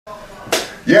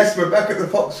Yes, we're back at the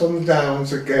Fox on the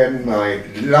Downs again, my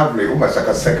lovely, almost like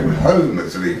a second home at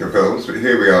Zalika Films, but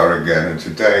here we are again, and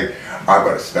today I've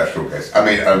got a special guest. I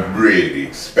mean, a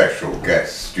really special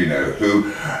guest, you know,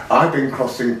 who I've been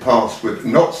crossing paths with,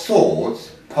 not swords,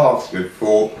 paths with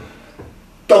for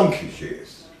donkey's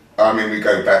years. I mean, we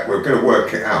go back, we're going to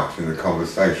work it out in the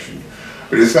conversation,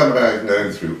 but it's someone I've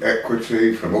known through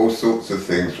equity, from all sorts of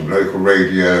things, from local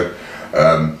radio,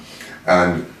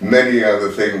 and many other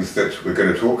things that we're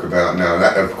going to talk about now. And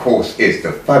that, of course, is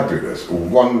the fabulous,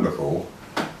 wonderful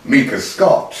Mjka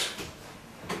Scott.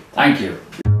 Thank you.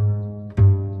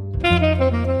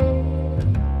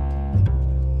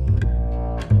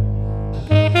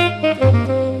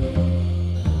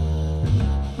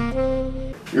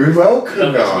 You're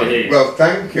welcome, Lovely. Well,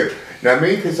 thank you. Now,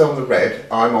 Mjka's on the red,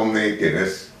 I'm on the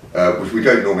Guinness, which we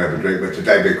don't normally have a drink, but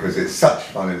today, because it's such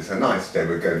fun and it's a nice day,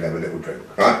 we're going to have a little drink.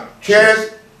 Right?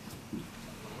 Cheers!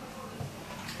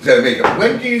 So, Mjka,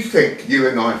 when do you think you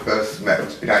and I first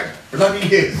met? You know, bloody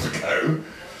years ago.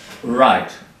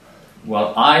 Right.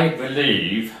 Well, I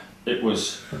believe it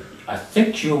was, I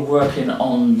think you were working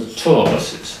on the tour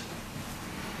buses.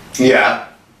 Yeah,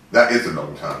 that is a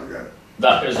long time ago.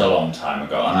 That is a long time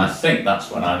ago, and I think that's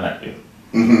when I met you.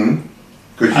 Mm-hmm.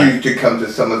 Because you used to come to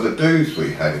some of the do's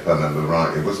we had, if I remember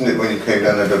rightly, wasn't it, when you came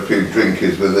down and had a few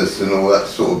drinkies with us and all that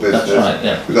sort of business? That's right,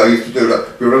 yeah. Because I used to do a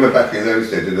lot, we remember back in those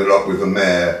days, did a lot with the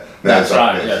mayor's That's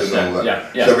right, office yes, and all that.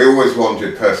 yeah, yeah. So we always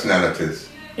wanted personalities.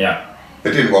 Yeah.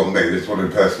 They didn't want me, they just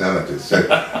wanted personalities. So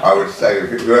I would say,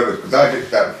 if it were, because I did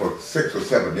that for 6 or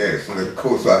 7 years, and of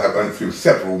course I went through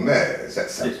several mayors. That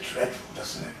sounds dreadful,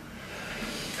 doesn't it?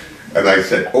 And they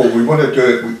said, oh, we want to do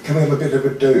it, can we have a bit of a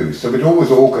do? So we'd always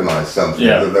organise something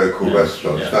at the local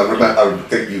restaurants. And I remember, I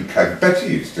think you came, Betty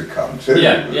used to come too,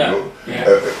 to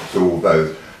all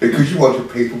those, because you wanted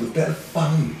people with a bit of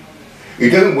fun. You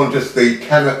don't want just the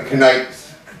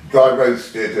canapes, dry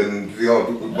roasted and the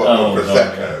odd bottle of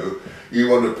Prosecco. No. You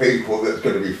wanted people that's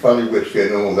going to be funny, witty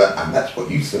and all that, and that's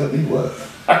what you certainly were.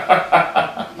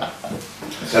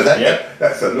 So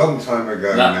that's a long time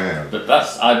ago now. But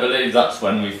I believe that's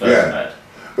when we first met.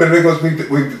 But because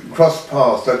we crossed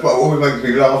paths, that's what always makes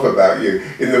me laugh about you,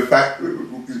 in the fact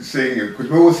that seeing you, because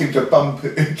we all seem to bump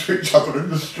into each other in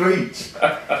the street.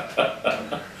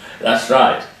 That's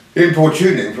right.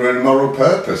 Importuning for an immoral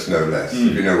purpose, no less,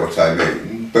 if you know what I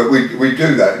mean. But we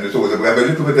do that, and it's always, we have a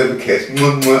little bit of a kiss,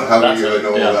 how are you, and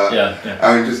all that,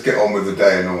 and just get on with the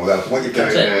day and all that. So what are you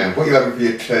doing now? What are you having for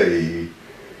your tea?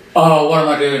 Oh, what am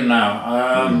I doing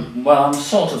now? Well, I'm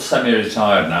sort of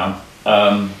semi-retired now,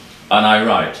 and I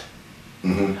write,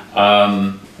 and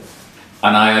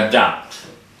I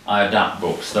adapt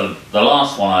books. The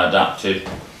last one I adapted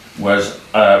was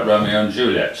Romeo and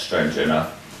Juliet, strangely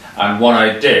enough, and what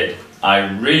I did, I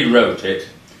rewrote it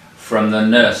from the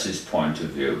nurse's point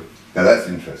of view. Now that's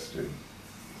interesting.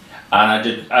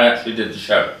 And I actually did the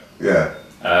show. Yeah.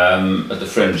 At the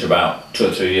Fringe about 2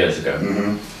 or 3 years ago.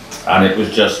 And it was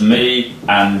just me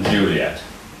and Juliet.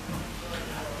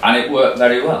 And it worked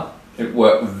very well. It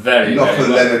worked very, Not very for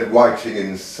well. Leonard Whiting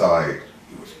inside.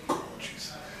 He was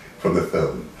gorgeous from the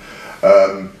film.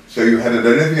 So you had an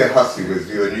Olivia Hussey with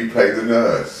you and you played the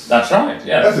nurse. That's right,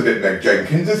 yeah. That's a bit Meg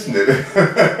Jenkins, isn't it?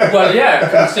 Well, yeah,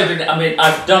 considering, I mean,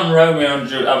 I've done Romeo and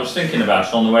Juliet, I was thinking about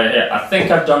it on the way here. I think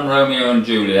I've done Romeo and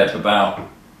Juliet about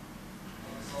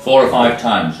 4 or 5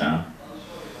 times now.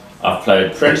 I've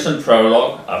played Prince and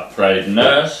Prologue, I've played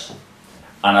Nurse,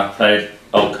 and I've played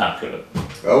Old Capulet.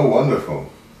 Oh, wonderful.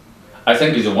 I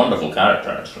think he's a wonderful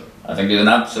character, actually. I think he's an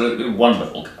absolutely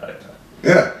wonderful character.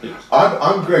 Yeah,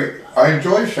 I'm great. I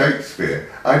enjoy Shakespeare.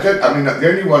 I mean, the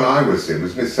only one I was in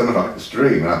was Midsummer Night's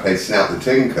Dream, and I played Snout the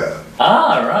Tinker.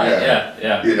 Ah, right,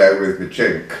 yeah. You know, with the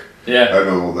chink and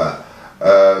all that.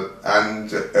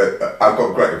 And I've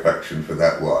got great affection for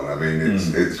that one. I mean,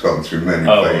 it's gone through many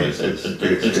phases.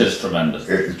 It is tremendous.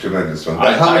 It's a tremendous one.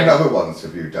 But how many other ones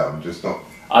have you done? Just not.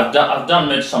 I've done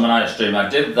Midsummer Night's Dream. I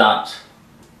did that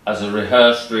as a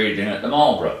rehearsed reading at the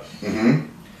Marlborough.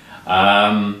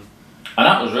 And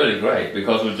that was really great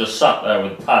because we just sat there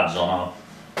with pads on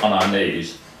our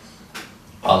knees.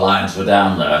 Our lines were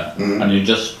down there, and you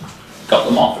just got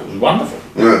them off. It was wonderful.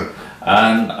 Yeah.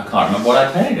 And I can't remember what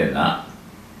I played in that.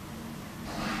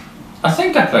 I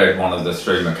think I played one of the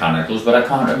 3 mechanicals, but I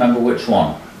can't remember which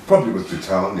one. Probably was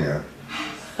Titania.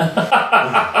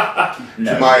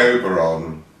 No. My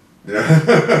Oberon.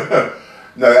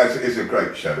 No, it's a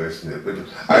great show, isn't it? But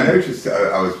I noticed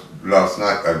last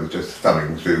night I was just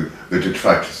thumbing through the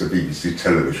detritus of BBC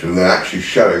television, and they're actually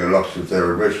showing a lot of their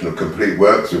original complete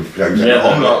works of shows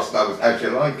on last night. How'd you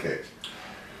like it?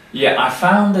 Yeah, I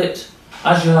found it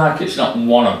As You Like It's not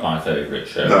one of my favourite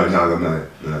shows. No.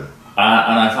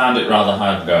 And I found it rather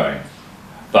hard going.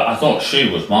 But I thought she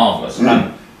was marvellous.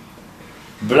 And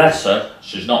bless her,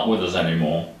 she's not with us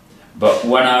anymore. But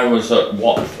when I was at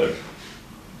Watford,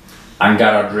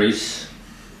 Angara Rees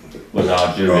was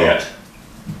our Juliet.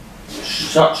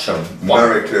 Such a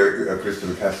married to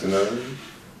Christopher Casanova.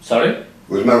 Sorry?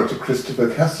 Was married to Christopher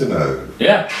Casanova.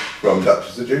 Yeah. From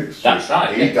Duchess of Dukes. That's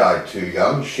right. He died too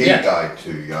young. She died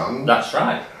too young. That's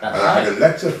right. I had a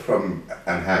letter from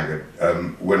Anne Haggard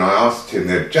when I asked him.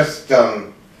 They'd just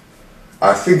done.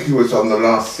 I think he was on the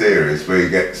last series where he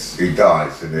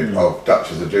dies in it of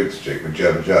Duchess of Dukes Street with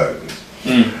Gemma Jones.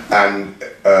 And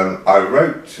I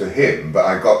wrote to him, but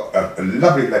I got a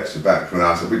lovely letter back from him.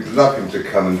 I said we'd love him to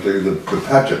come and do the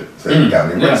pageant thing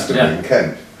down in Westerby in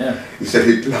Kent. Yeah. He said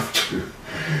he'd love to.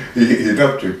 He'd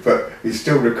love to, but he's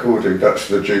still recording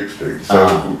Duchess of Duke Street,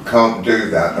 so can't do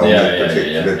that on the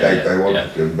particular date they wanted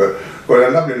him. But well,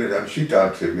 a lovely little, and she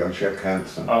died too young. She had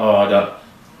cancer. Oh,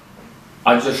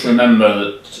 I just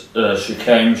remember that she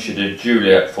came, she did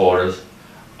Juliet for us,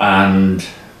 and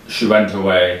she went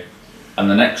away. And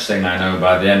the next thing I know,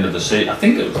 by the end of the season, I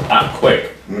think it was that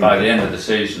quick. By the end of the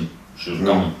season, she was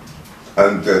gone.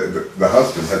 And the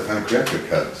husband had pancreatic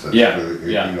cancer. Yeah,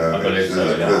 you know, I believe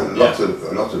so. There's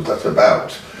a lot of that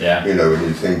about. Yeah. You know, when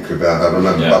you think about. I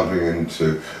remember bumping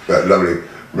into that lovely,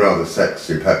 rather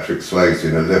sexy Patrick Swayze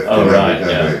in a lift. Oh, right.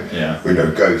 You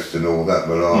know, Ghost and all that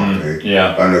malarkey.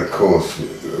 Yeah. And of course,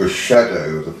 a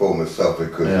shadow of the former self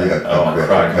because he had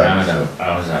pancreatic cancer.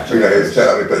 I was actually. You know, it's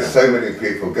terrible, but so many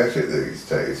people get it these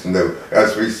days. And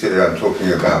as we sit around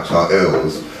talking about our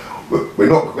ills. We're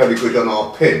not very good on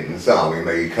our pins, are we,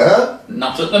 Mjka?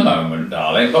 Not at the moment,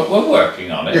 darling, but we're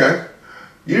working on it. You know,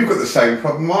 you've got the same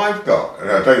problem I've got,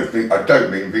 and I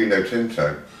don't mean Vino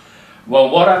Tinto. Well,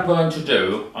 what I'm going to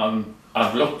do,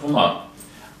 I've looked them up,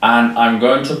 and I'm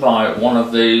going to buy one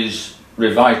of these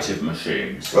Revitive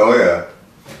machines. Oh yeah.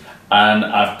 And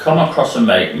I've come across a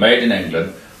make made in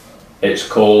England. It's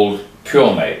called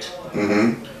PureMate.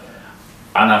 And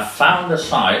I've found a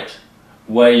site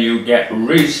where you get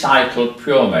recycled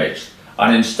PureMates,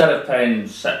 and instead of paying,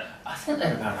 I think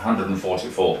they're about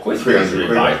 144 quid for these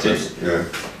Revitives,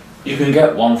 you can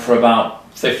get one for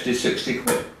about 50, 60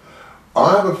 quid.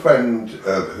 I have a friend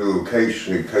who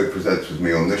occasionally co-presents with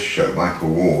me on this show, Michael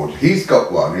Ward. He's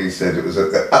got one. He said it was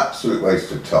an absolute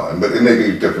waste of time, but it may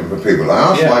be different for people. I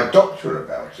asked my doctor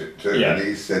about it too, and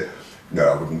he said, no,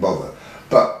 I wouldn't bother.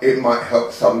 But it might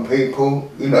help some people,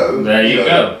 you know. There you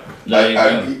go.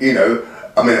 You know,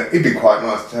 I mean, it'd be quite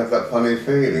nice to have that funny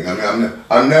feeling. I mean,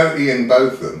 I'm no Ian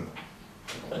Botham.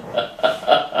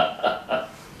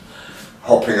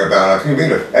 Hopping about, I think, you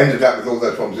know, ended up with all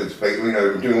those problems at feet, you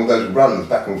know, doing all those runs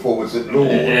back and forwards at law.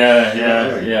 Yeah,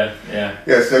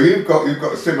 so you've got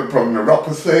a similar problem,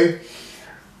 neuropathy.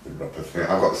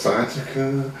 I've got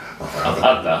sciatica. I've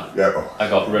had that. Yeah. I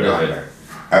got rid of it.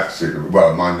 Absolutely.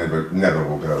 Well, mine never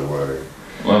will go away.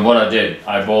 Well, what I did,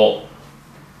 I bought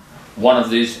one of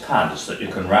these pads that you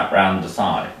can wrap round the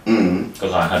thigh,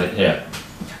 because I had it here,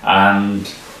 and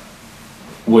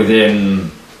within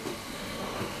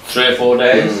 3 or 4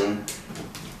 days,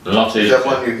 a lot easier. Is that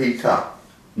one you heat up?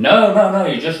 No,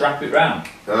 you just wrap it round.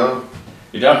 Oh.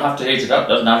 You don't have to heat it up,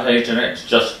 doesn't have heat in it, it's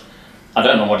just, I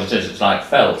don't know what it is, it's like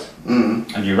felt.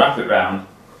 And you wrap it round,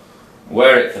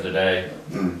 wear it for the day,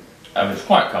 and it's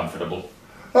quite comfortable.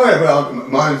 Oh yeah, well,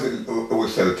 mine's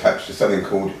also attached to something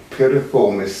called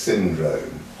piriformis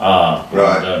syndrome. Ah, well,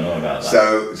 right. I don't know about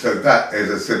that. So that is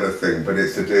a similar thing, but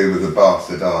it's to do with the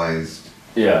bastardised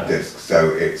disc.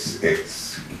 So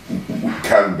it's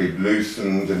can be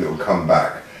loosened and it will come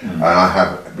back. And I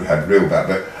have had real bad,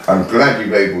 but I'm glad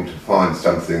you're able to find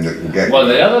something that can get. Well,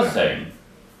 the other thing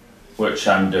which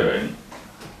I'm doing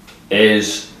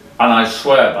is, and I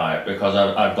swear by it because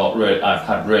I've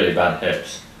had really bad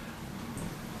hips.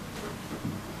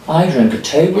 I drink a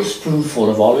tablespoonful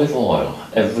of olive oil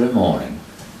every morning.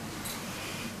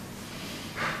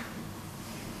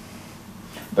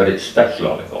 But it's special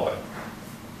olive oil.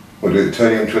 Well, did it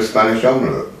turn you into a Spanish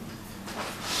omelette?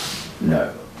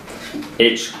 No.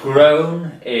 It's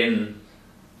grown in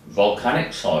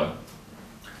volcanic soil,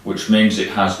 which means it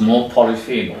has more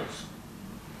polyphenols.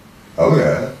 Oh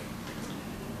yeah.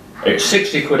 It's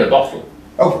 60 quid a bottle.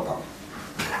 Oh,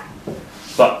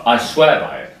 but I swear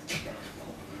by it.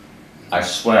 I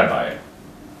swear by it.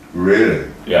 Really?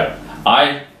 Yeah.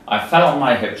 I fell on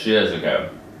my hips years ago,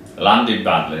 landed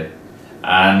badly,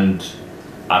 and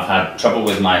I've had trouble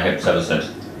with my hips ever since.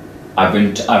 I've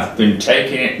been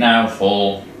taking it now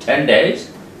for 10 days.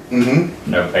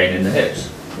 No pain in the hips.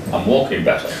 I'm walking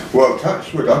better. Well,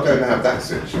 touch wood, I don't have that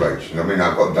situation. I mean,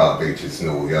 I've got diabetes and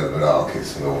all the other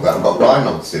malarkeys and all that. I've got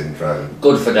Raynaud's syndrome.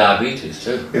 Good for diabetes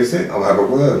too. Is it? I'll have a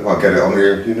word. I'll get it on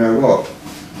you know what.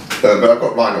 But I've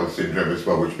got Raynaud's syndrome as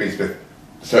well, which means the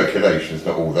circulation's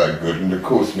not all that good, and of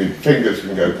course my fingers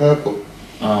can go purple.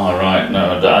 Oh, right.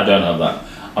 No, I don't have that.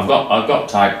 I've got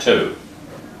type 2.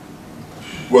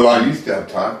 Well, I used to have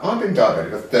type. I've been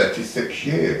diabetic for 36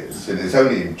 years, and it's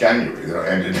only in January that I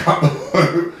ended up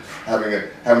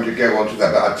having to go on to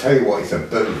that. But I tell you what, it's a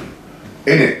boon.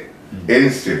 In it,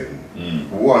 insulin.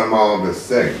 What a marvellous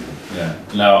thing. Yeah.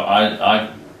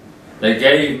 No, they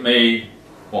gave me,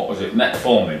 what was it,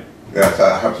 metformin. Yeah, so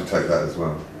I have to take that as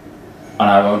well. And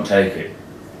I won't take it.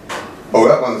 Oh,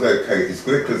 that one's okay. It's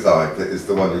glycoside that is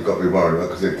the one you've got to be worried about,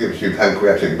 because it gives you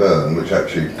pancreatic burn, which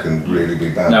actually can really be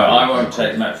bad. No, I won't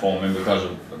take metformin because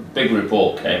a big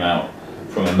report came out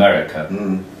from America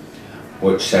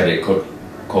which said it could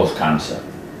cause cancer.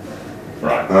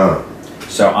 Right. Ah.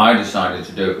 So I decided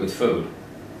to do it with food.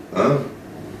 Oh.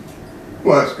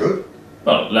 Well, that's good.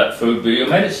 Well, let food be your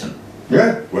medicine.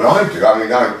 Yeah. Well, I do. I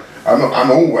mean,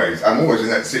 I'm always in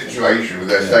that situation where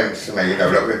they're saying to me, you know,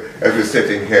 look, if we're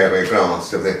sitting here with a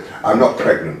glass of it, I'm not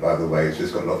pregnant, by the way, it's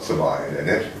just got lots of iron in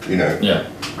it, you know. Yeah,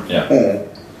 yeah.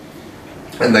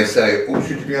 And they say, oh,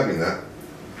 should you be having that?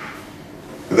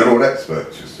 But they're all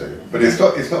experts, you see. But it's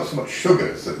not so much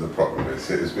sugars that the problem is,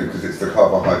 it's because it's the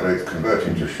carbohydrates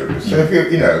converting to sugar. So if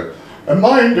you know, and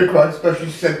my endocrine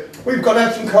specialist said, we've got to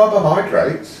have some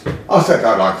carbohydrates. I said,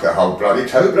 I'd like the whole bloody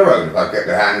Toblerone if I get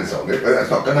my hands on it, but that's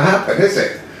not going to happen, is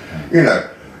it? You know,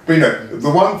 but you know, the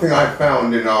one thing I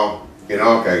found in our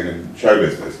game in show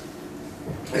business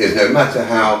is no matter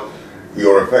how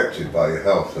you're affected by your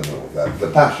health and all that,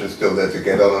 the passion's still there to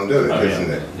get on and do it,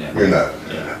 isn't it? Yeah. You know.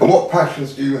 Yeah. And what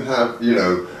passions do you have, you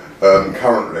know,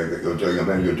 currently that you're doing? I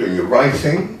mean, you're doing your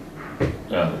writing?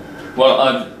 Yeah.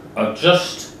 Well, I've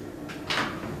just...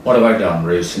 What have I done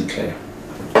recently?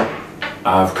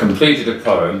 I've completed a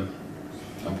poem.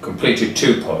 I've completed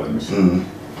 2 poems.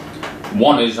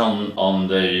 One is on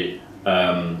the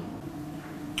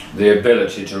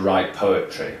ability to write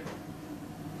poetry.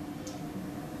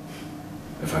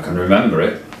 If I can remember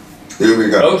it. Here we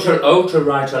go. Oh, to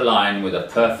write a line with a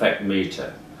perfect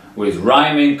metre, with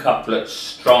rhyming couplets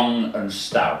strong and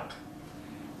stout.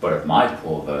 But of my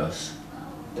poor verse,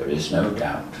 there is no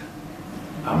doubt.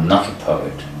 I'm not a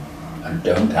poet, and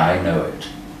don't I know it,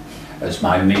 as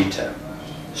my metre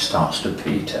starts to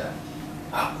peter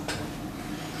out.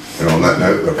 And on that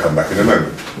note, we'll come back in a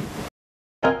moment.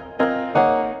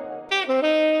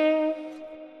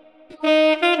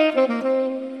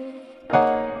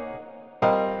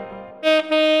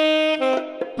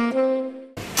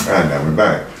 And now we're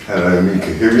back. Hello,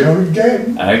 Mjka, here we are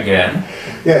again. Again.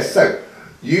 Yes, so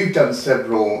you've done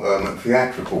several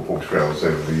theatrical portrayals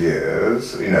over the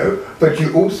years, you know, but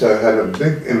you also had a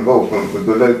big involvement with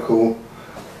the local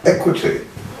Equity.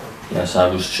 Yes, I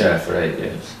was chair for 8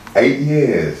 years. 8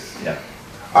 years? Yeah.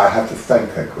 I have to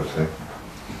thank Equity.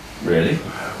 Really?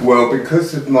 Well,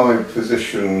 because of my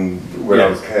position when I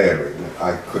was caring,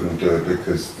 I couldn't do it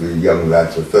because the young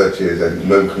lads were 30 years and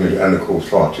no community, and of course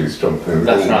far too strong for me.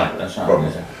 That's right.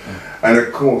 Yeah. And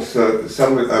of course,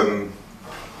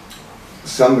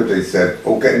 somebody said,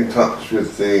 "Oh, get in touch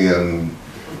with the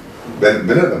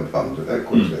Benevolent Fund at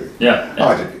Equity." Yeah.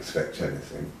 I didn't expect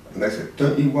anything. And they said,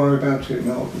 "Don't you worry about it,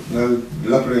 no,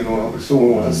 lovely and all, it's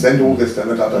all, send all this, da.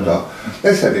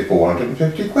 They sent it for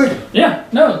 150 quid. Yeah,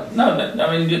 no,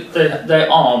 I mean, they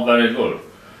are very good.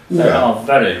 They are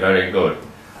very, very good.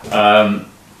 A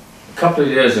couple of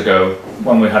years ago,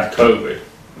 when we had COVID,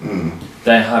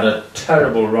 they had a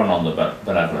terrible run on the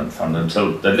Benevolent Fund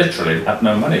until they literally had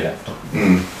no money left.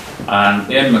 And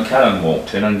Ian McKellen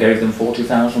walked in and gave them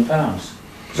 £40,000.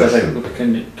 So they could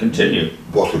continue.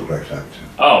 What a great actor.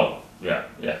 Oh, yeah.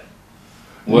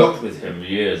 Worked with him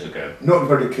years ago. Not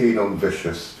very keen on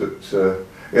Vicious, but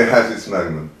it has its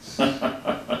moments.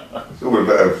 It's all a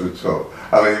bit over the top.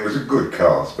 I mean, it was a good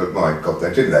cast, but my God,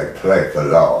 they play it for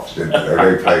laughs, didn't they?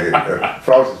 They played it.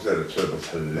 Francis Editor was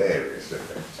hilarious in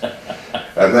it.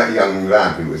 And that young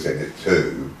lad who was in it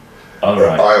too. Oh,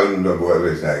 right. I don't know whatever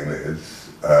his name is.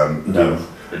 No.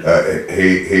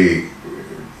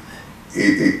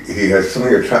 He has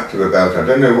something attractive about it. I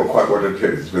don't know quite what it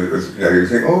is, but it was, you know, you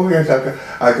think, oh yes,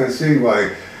 I can see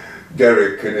why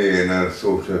Derek and Ian are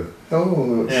sort of,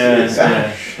 it's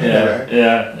Ash. Yeah.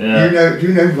 Do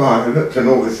you know Violet and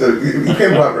all this? So you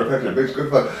became quite repetitive, but it's good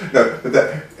fun. No, but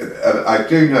I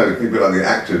do know people like the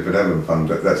Active Benevolent Fund,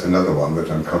 that's another one that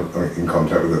I'm in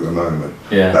contact with at the moment.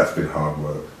 Yeah. That's been hard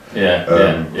work.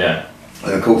 Yeah.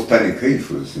 And of course Penny Keith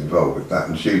was involved with that,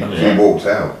 and she walked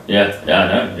out. Yeah, I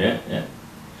know, yeah.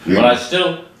 But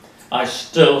I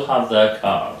still have their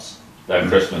cards, their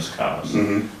Christmas cards.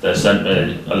 They sent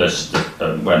me a list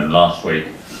that went last week,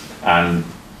 and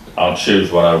I'll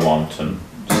choose what I want and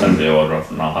send the order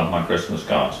off, and I'll have my Christmas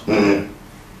cards.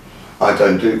 I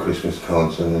don't do Christmas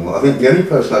cards anymore. I think the only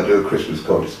person I do a Christmas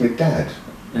card is my dad.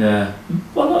 Yeah,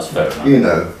 well that's fair enough. You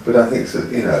know, but I think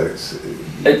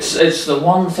it's the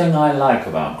one thing I like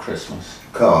about Christmas.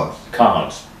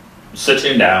 Cards.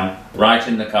 Sitting down,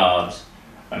 writing the cards,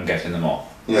 and getting them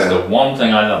off. Yeah. It's the one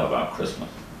thing I love about Christmas.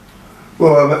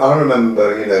 Well, I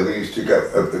remember, we used to go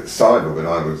at Cyber when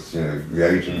I was, the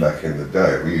agent back in the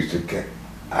day. We used to get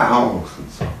owls and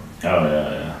stuff. Oh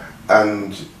yeah.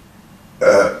 And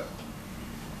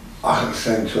I was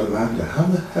saying to Amanda, how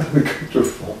the hell are we going to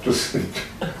afford to send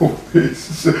all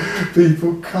these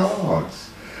people cards?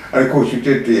 And of course you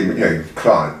did the,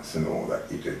 clients and all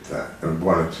that, you did that. And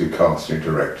one or two casting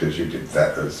directors, you did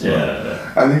that as well.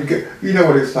 Yeah. And then you know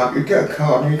what it's like, you get a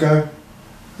card and you go,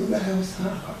 who the hell is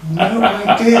that? I've no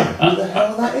idea who the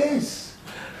hell that is.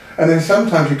 And then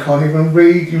sometimes you can't even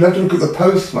read, you have to look at the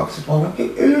postmark. Well,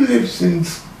 who lives in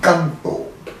Scunthorpe?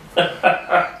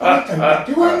 I don't know.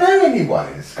 Do I know anyone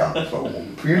in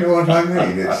Scunthorpe? You know what I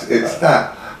mean? It's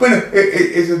that. But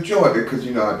it's a joy because,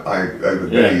 I over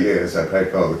many years I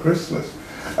played Father Christmas.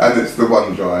 And it's the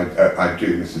one joy I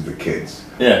do, this is the kids.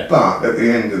 Yeah. But at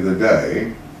the end of the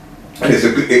day, and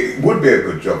it would be a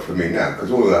good job for me now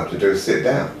because all I have to do is sit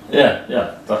down. Yeah,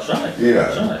 that's right.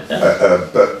 That's right. Yeah.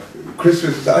 But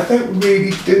Christmas, I don't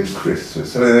really do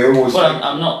Christmas. I mean, they always. Well,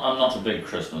 I'm not a big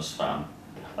Christmas fan.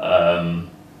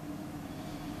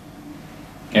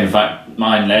 In fact,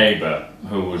 my neighbour,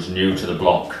 who was new to the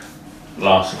block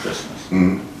last Christmas,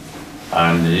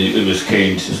 and he was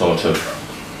keen to sort of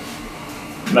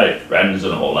make friends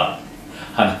and all that,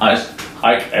 and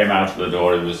I came out of the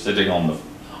door. He was sitting on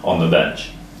the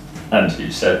bench, and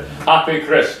he said, "Happy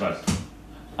Christmas."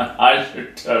 And I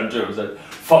turned to him and said,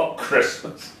 "Fuck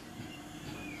Christmas."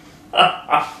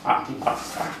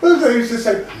 Well, they used to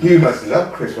say, you must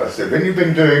love Christmas. I said, when you've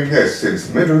been doing this since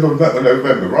the middle of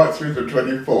November, right through the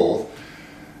 24th,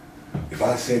 if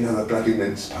I see another bloody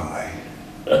mince pie,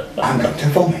 I'm going to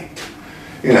vomit.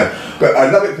 But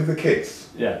I love it for the kids.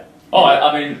 Yeah. Oh,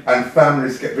 I mean... And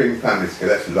bring families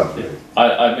together, that's lovely.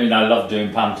 I mean, I love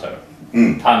doing panto.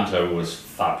 Panto was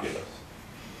fabulous.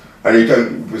 And you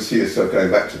don't see yourself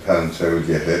going back to panto with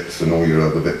your hits and all your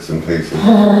other bits and pieces?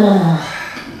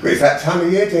 But it's that time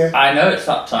of year, dear. I know it's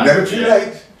that time Never of year. too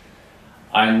late.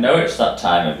 I know it's that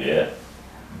time of year,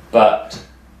 but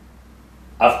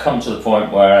I've come to the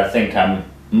point where I think I'm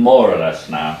more or less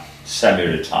now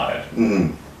semi-retired.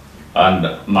 And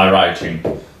my writing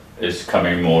is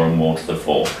coming more and more to the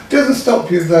fore. Doesn't stop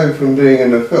you though from being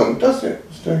in a film, does it,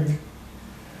 Stevie?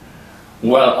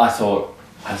 Well, I thought,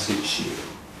 as it's you.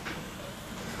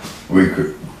 We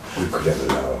could ever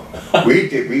know. we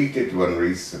did one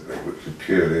recently, which was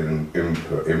purely an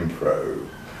impro,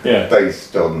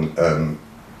 based on,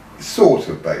 sort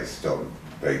of based on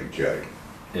Baby Jane.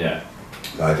 Yeah.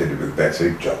 I did it with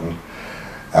Betty, John,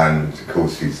 and of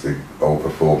course he's the old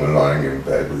performer lying in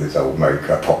bed with his old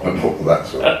makeup on and all that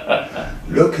sort of,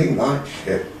 looking like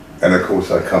shit. And of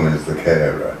course I come in as the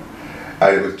carer.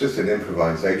 And it was just an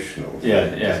improvisational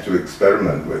thing, just to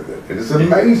experiment with it. It is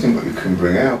amazing what you can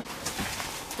bring out.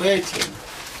 Waiting.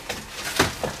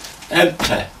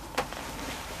 Empty.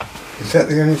 Is that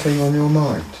the only thing on your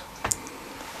mind?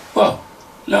 Well,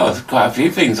 no, there's quite a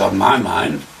few things on my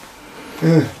mind.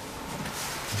 Yeah.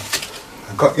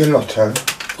 I got your lotto.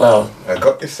 Well, I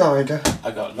got your cider. I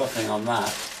got nothing on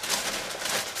that.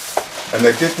 And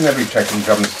they didn't have you taking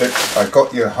drumsticks. I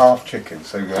got your half chicken,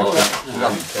 so you have to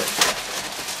lump it.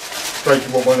 Afraid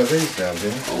you want one of these now,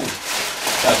 didn't you? Oh,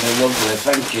 that'd be lovely.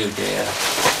 Thank you, dear.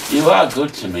 You are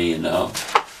good to me,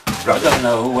 I don't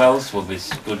know who else will be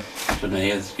good to me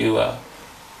as you are.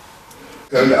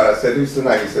 So I said, who's the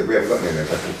name? He said, we haven't got any names.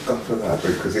 I said, God for that,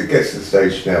 because it gets to the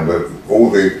stage now where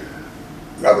all the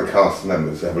other cast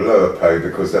members have a lower pay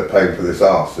because they're paying for this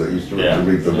arse that used to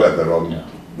read the weather on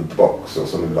the box or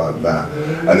something like that.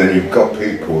 And then you've got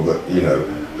people that,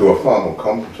 who are far more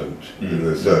competent in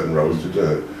their certain roles to do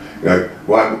it.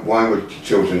 Why would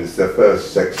children, it's their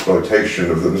first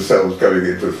exploitation of themselves going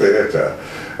into theatre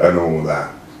and all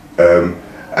that.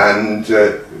 And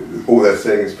all they're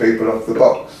seeing is people off the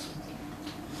box.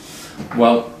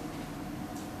 Well,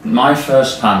 my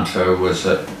first panto was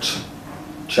at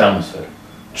Chelmsford.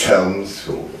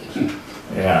 Chelmsford.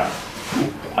 Yeah.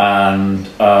 And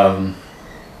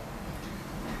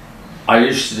I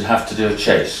used to have to do a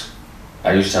chase.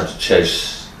 I used to have to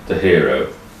chase the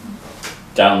hero,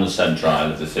 down the centre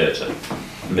aisle of the theatre,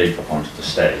 and leap up onto the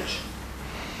stage.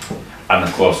 And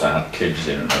of course I had kids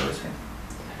in and everything.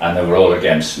 And they were all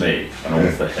against me and all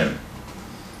for him.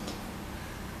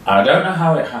 I don't know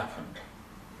how it happened,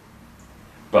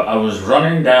 but I was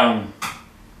running down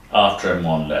after him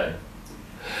one day,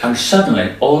 and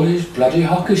suddenly all these bloody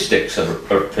hockey sticks have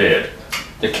appeared.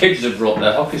 The kids have brought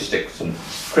their hockey sticks and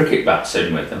cricket bats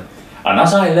in with them. And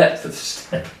as I leapt for the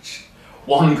stage,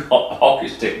 one got a hockey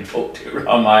stick and hooked it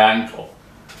around my ankle.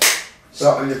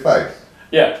 Right on your face?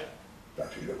 Yeah.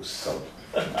 Bloody little sod.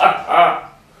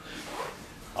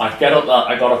 I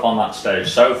got up on that stage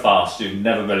so fast you'd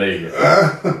never believe it.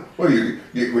 Well, you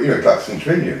know, like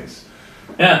Centrinians.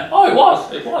 Yeah. Oh, it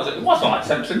was like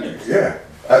Centrinians. Yeah,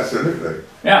 absolutely.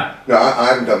 Yeah. No, I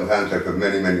haven't done panto for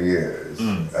many, many years.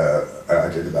 I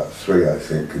did about 3, I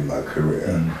think, in my career.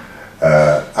 And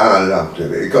I loved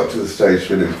it. It got to the stage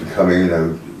when it was becoming, you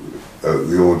know,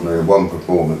 the ordinary 1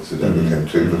 performance a day became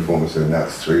 2 performances, and now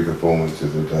it's 3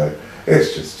 performances a day.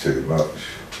 It's just too much.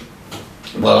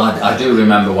 Well, I do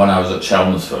remember when I was at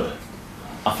Chelmsford.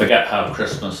 I forget how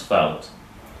Christmas fell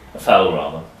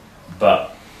rather,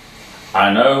 but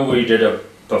I know we did a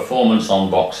performance on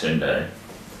Boxing Day.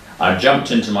 I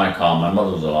jumped into my car, my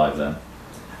mother was alive then,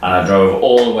 and I drove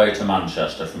all the way to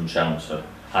Manchester from Chelmsford.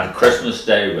 Had Christmas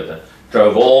Day with her,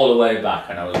 drove all the way back,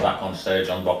 and I was back on stage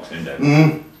on Boxing Day.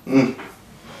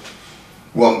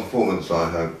 1 performance, I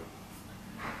hope.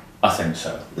 I think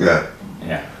so. Yeah.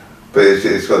 Yeah. But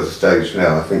it's got to the stage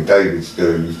now. I think he's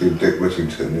doing Dick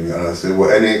Whittington, and I said, well,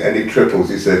 any triples?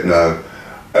 He said, no,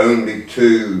 only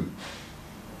two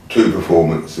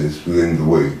performances within the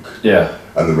week. Yeah.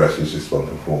 And the rest is just 1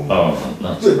 performance. Oh,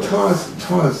 that's it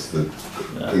tires the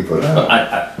people out.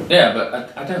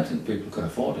 But I don't think people can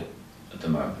afford it at the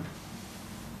moment.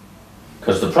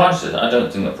 Because the prices, I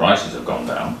don't think the prices have gone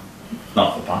down.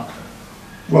 Not for panto.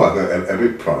 Well,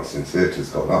 every price in theatre's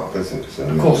gone up, isn't it?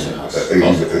 Of course it has.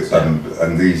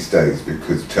 And these days,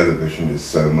 because television is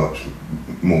so much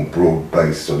more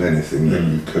broad-based on anything that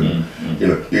you can, you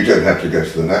know, you don't have to go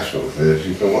to the National Theatre,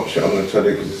 you can watch it on the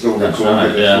telly because it's all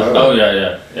recorded as well. Oh,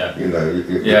 yeah. You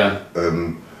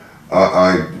know,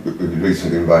 I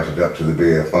recently invited up to the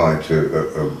BFI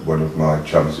to one of my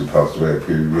chums who passed away a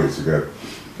few years ago,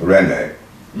 Renee.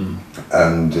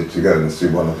 And to go and see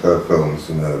one of her films,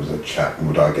 and there was a chat, and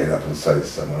would I get up and say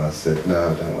something? And I said, no,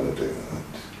 I don't want to do that.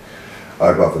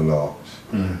 I'd rather not.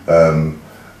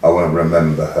 I want to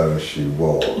remember her as she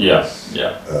was.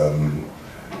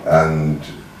 And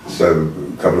so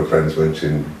a couple of friends went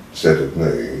in, said of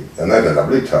me, and they had a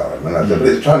lovely time, and I said, but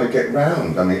it's trying to get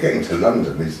round. I mean, getting to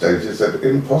London these days is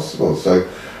impossible. So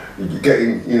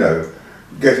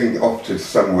getting off to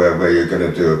somewhere where you're going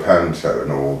to do a panto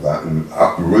and all that, and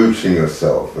uprooting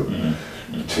yourself for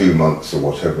 2 months or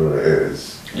whatever it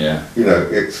is. Yeah. You know,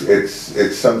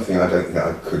 it's something I don't think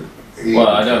I could. Well,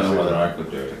 I don't know whether I could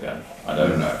do it again. I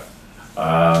don't know.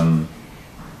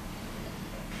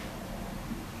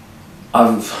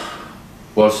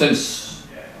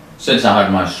 Since I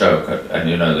had my stroke, and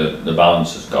you know the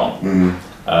balance has gone.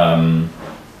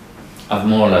 I've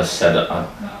more or less said I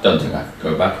don't think I could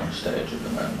go back on stage at the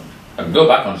moment. I can go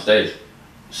back on stage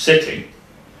sitting.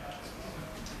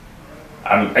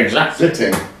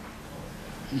 Sitting.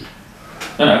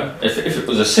 You know, if it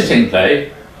was a sitting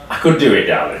play, I could do it,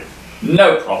 darling.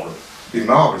 No problem. It'd be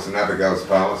marvellous in Abigail's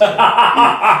party.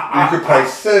 you could play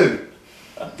Sue.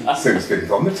 Sue's been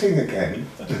vomiting again.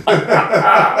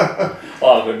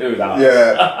 Oh, I could do that.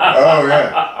 Yeah. Oh,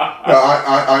 yeah. No,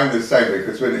 I'm the same,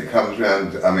 because when it comes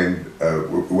round, I mean,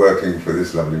 working for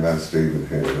this lovely man Stephen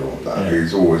here and all that,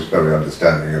 he's always very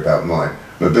understanding about my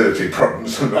mobility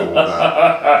problems and all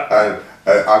that. And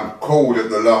I'm called at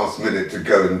the last minute to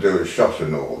go and do a shot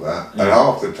and all that. And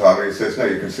half the time he says, no,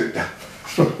 you can sit down.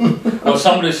 Well,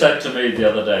 somebody said to me the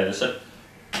other day, they said,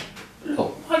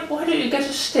 look, why don't you get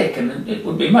a stick and it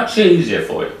would be much easier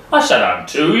for you? I said, I'm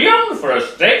too young for a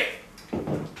stick.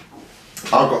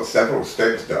 I've got several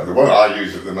sticks down. The one I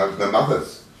use at the moment is my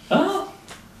mother's. Oh.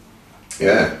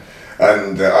 Yeah.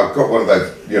 And I've got one of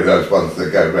those, those ones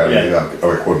that go around,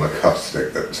 I call them a cuff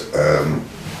stick.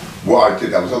 What I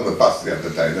did, I was on the bus the other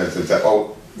day, and there's this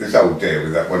old dear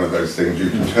with one of those things you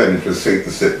can turn into a seat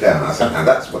and sit down. I said, now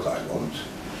that's what I want.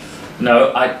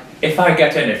 No, if I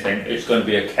get anything, it's going to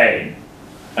be a cane,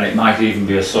 and it might even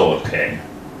be a sword cane.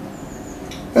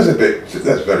 That's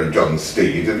very John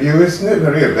Steed of you, isn't it?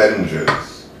 Very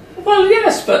Avengers. Well,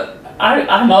 yes, but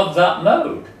I'm of that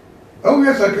mode. Oh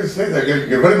yes, I can see that.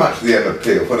 You're very much the M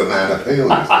appeal for the man appeal,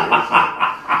 you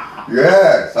see.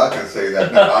 Yes, I can see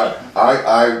that. No,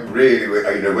 I really,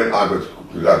 when I was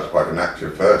because I was quite an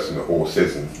active person,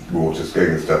 horses and water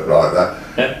skiing and stuff like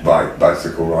that,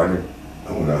 bicycle riding.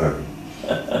 Oh no.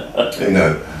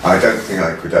 No, I don't think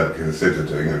I could ever consider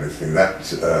doing anything. That,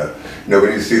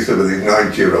 when you see some of these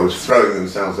 90-year-olds throwing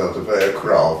themselves out of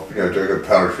aircraft, doing a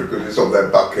parachute because it's on their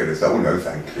bucket list. Oh no,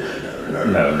 thank you.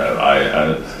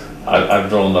 No. I've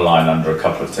drawn the line under a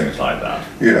couple of things like that.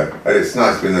 And it's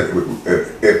nice when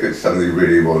if it's something you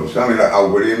really want. I mean, like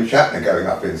William Shatner going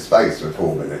up in space for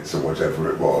 4 minutes or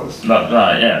whatever it was.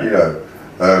 Right, yeah.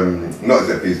 Not as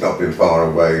if he's not been far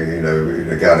away, in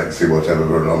a galaxy, whatever,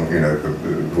 for long,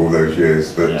 for all those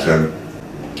years. But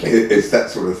it's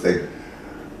that sort of thing.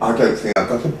 I don't think I've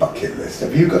got a bucket list.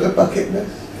 Have you got a bucket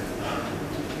list?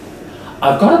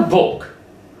 I've got a book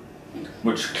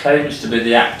which claims to be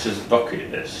the actor's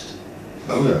bucket list.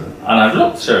 Oh yeah. And I've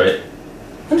looked through it,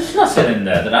 and there's nothing in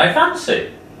there that I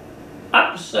fancy.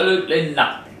 Absolutely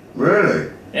nothing.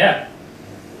 Really? Yeah.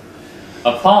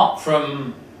 Apart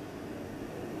from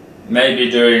maybe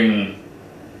there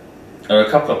are a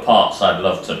couple of parts I'd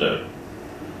love to do.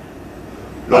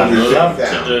 Pardon? As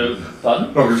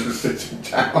long as you're sitting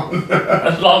down.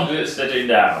 As long as it's sitting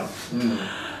down.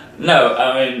 No,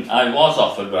 I mean, I was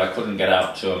offered, but I couldn't get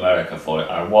out to America for it.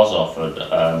 I was offered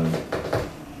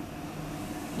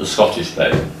the Scottish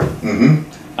play.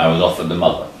 I was offered the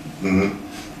Mother,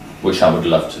 which I would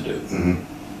love to do.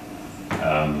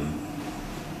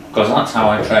 Because that's how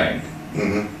I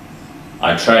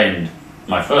trained.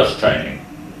 My first training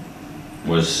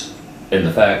was in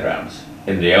the fairgrounds,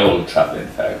 in the old travelling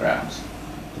fairgrounds.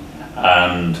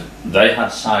 And they had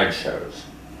sideshows.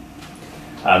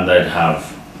 And they'd have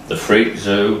the freak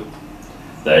zoo,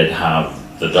 they'd have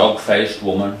the dog-faced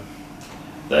woman,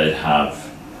 they'd have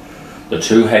the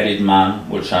two-headed man,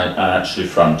 which I actually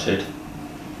fronted,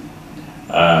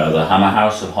 the Hammer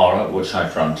House of Horror, which I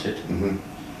fronted,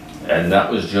 and that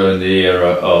was during the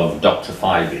era of Dr.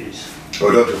 Fiveys.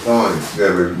 Oh, Dr. Fives,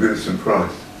 yeah, with Vincent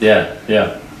Price. Yeah.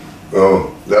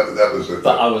 Oh, that was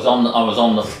But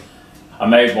I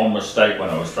made one mistake when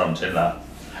I was fronting that.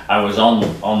 I was on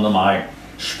the mic,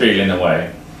 spieling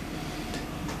away,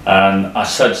 and I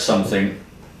said something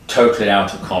totally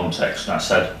out of context, and I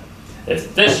said,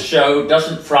 if this show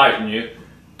doesn't frighten you,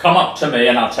 come up to me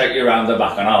and I'll take you around the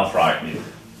back and I'll frighten you.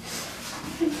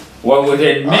 Well,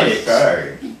 within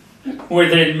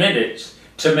minutes,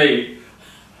 to me,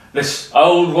 this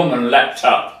old woman leapt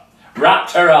up,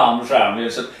 wrapped her arms round me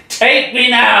and said, take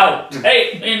me now,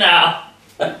 take me now.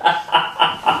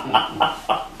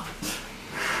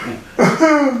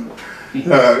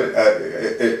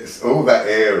 It's all that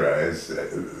era is,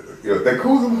 they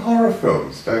call them horror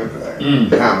films, don't they?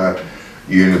 Hammer,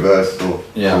 Universal, all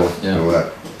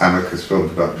that, Amicus Film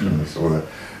Productions, all that.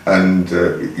 And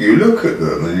you look at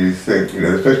them and you think,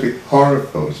 especially horror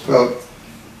films, well,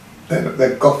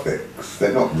 they're gothics,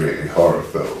 they're not really horror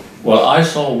films. Well, I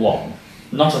saw one,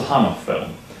 not a Hammer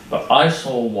film, but I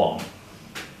saw one,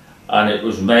 and it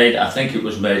was made, I think it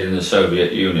was made in the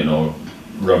Soviet Union or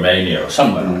Romania or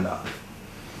somewhere like that.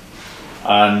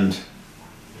 And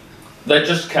they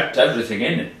just kept everything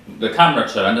in it. The camera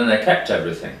turned and they kept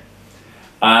everything.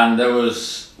 And there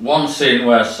was one scene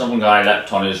where some guy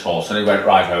leapt on his horse and he went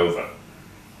right over.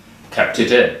 Kept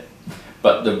it in.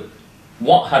 But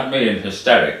what had me in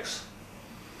hysterics,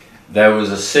 there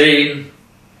was a scene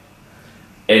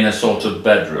in a sort of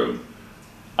bedroom,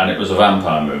 and it was a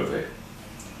vampire movie.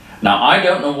 Now, I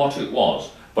don't know what it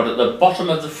was, but at the bottom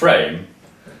of the frame,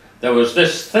 there was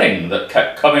this thing that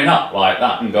kept coming up like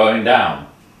that and going down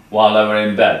while they were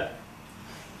in bed.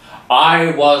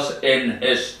 I was in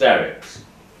hysterics.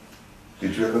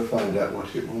 Did you ever find out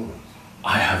what it was?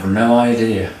 I have no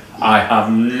idea. I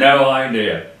have no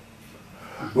idea.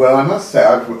 Well, I must say,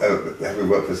 having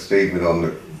worked for Stephen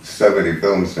on so many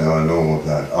films now and all of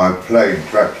that, I've played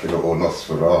Dracula or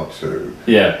Nosferatu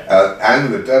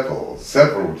and the Devil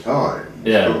several times.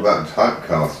 Talk about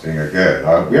typecasting again.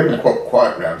 We haven't got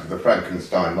quite round to the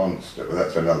Frankenstein monster, but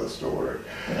that's another story.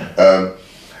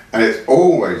 And it's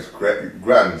always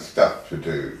grand stuff to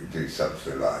do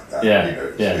something like that.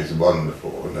 It's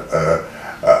wonderful. And,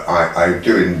 I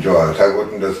do enjoy it. I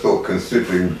wouldn't have thought,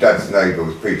 considering Dad's neighbour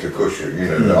was Peter Cushing,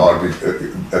 that I'd be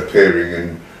appearing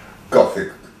in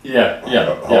gothic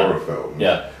horror films,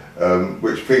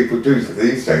 which people do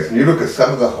these days. And you look at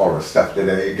some of the horror stuff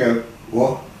today, you go,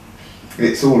 what?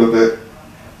 It's all a bit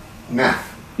naff.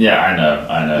 Yeah, I know.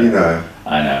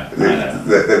 I know.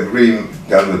 They've redone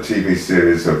the TV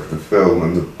series of the film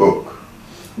and the book.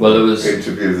 Well, there was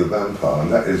Interview with the Vampire,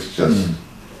 and that is just.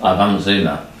 I haven't seen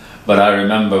that, but I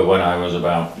remember when I was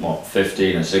about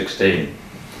 15 or 16,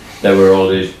 there were all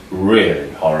these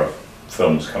really horror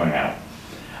films coming out,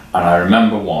 And I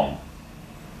remember one.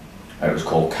 It was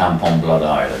called Camp on Blood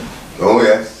Island. Oh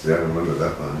yes, yeah, I remember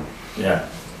that one. Yeah.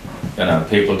 You know,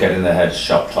 people getting their heads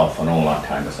chopped off and all that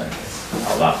kind of thing.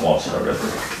 Oh, that was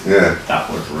horrific. Yeah. That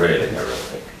was really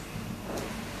horrific.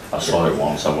 I saw it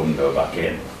once, I wouldn't go back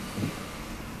in.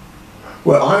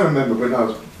 Well, I remember when I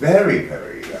was very,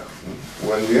 very young,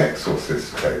 when The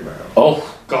Exorcist came out.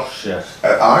 Oh, gosh, yes.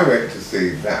 I went to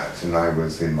see that, and I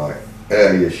was in my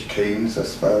early-ish teens, I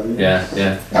suppose. Yeah,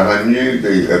 yeah. And I knew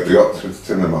the Oxford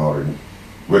Cinema in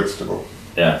Whitstable.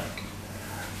 Yeah.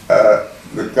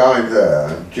 The guy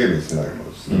there, Jim his name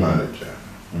was, the manager,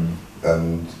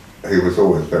 and he was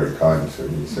always very kind to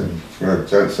me. He said, "No,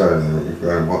 don't say anything, you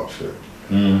go and watch it."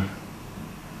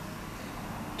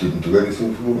 Didn't do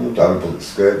anything for me, I wasn't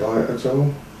scared by it at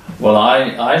all. Well,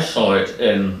 I saw it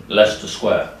in Leicester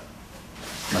Square,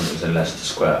 when it was in Leicester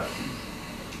Square.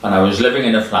 And I was living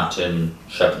in a flat in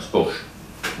Shepherd's Bush.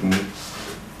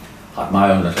 Had my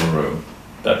own little room,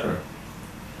 bedroom.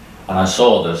 And I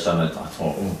saw this and I thought,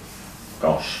 oh,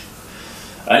 gosh.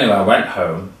 Anyway, I went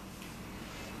home,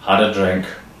 had a drink,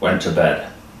 went to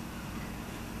bed.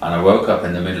 And I woke up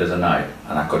in the middle of the night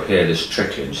and I could hear this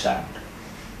trickling sound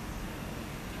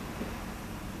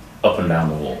up and down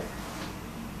the wall.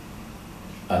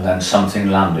 And then something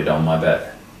landed on my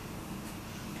bed.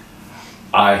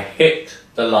 I hit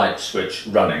the light switch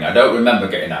running. I don't remember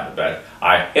getting out of bed.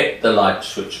 I hit the light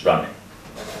switch running.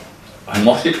 And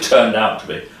what it turned out to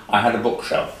be, I had a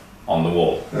bookshelf on the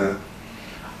wall. Yeah.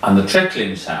 And the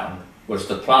trickling sound was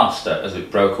the plaster as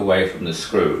it broke away from the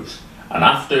screws. And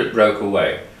after it broke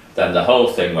away, then the whole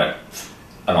thing went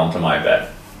and onto my bed.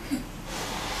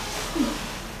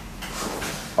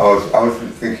 I was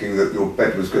thinking that your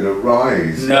bed was going to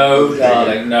rise. No,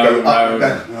 darling, no, Go no,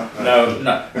 up,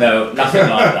 no, nothing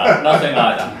like that, nothing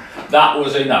like that. That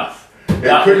was enough.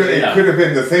 It could have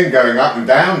been the thing going up and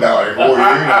down, darling, for you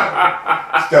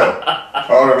know. Still,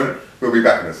 all right, we'll be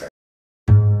back in a second.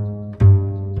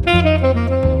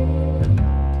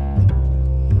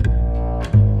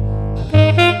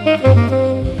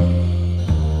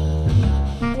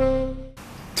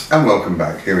 And welcome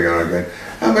back, here we are again.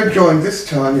 And we're joined this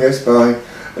time, yes, by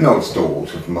an old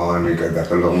stalwart of mine. We go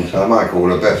back a long time. I call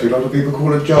her Betty, a lot of people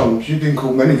call her John. You've been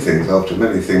called many things after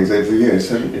many things over the years,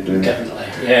 haven't you? Definitely,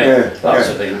 yeah, lots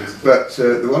of things. But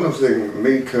the wonderful thing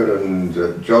Mjka and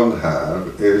John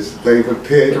have is they've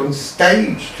appeared on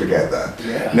stage together.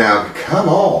 Yeah. Now, come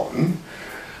on,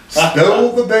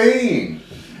 spill the beans.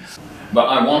 But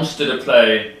I once did a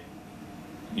play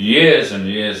years and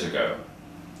years ago,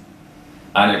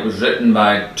 and it was written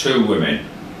by two women.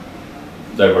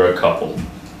 They were a couple,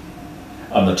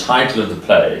 and the title of the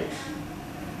play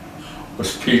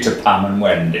was Peter, Pam and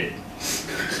Wendy.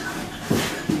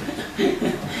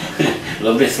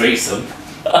 Lovely threesome.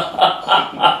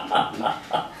 I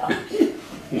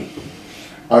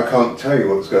can't tell you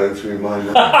what's going through my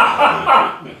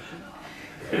mind.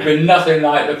 It'd been nothing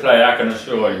like the play, I can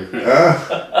assure you.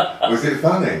 Was it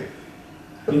funny?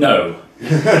 No. In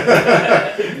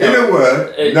a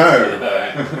word, no.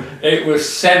 It was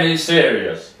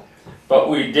semi-serious, but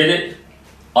we did it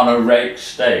on a rake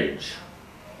stage.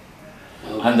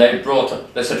 And they brought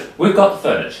up, they said, we've got the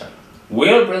furniture,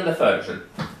 we'll bring the furniture.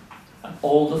 And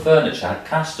all the furniture had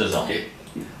casters on it.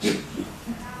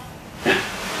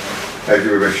 As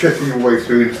you were shifting your way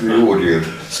through into the audience.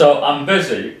 So I'm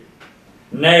busy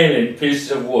nailing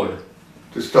pieces of wood.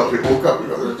 To stop it, walk up.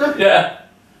 Yeah.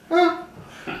 Huh?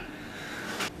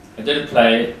 I did a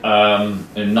play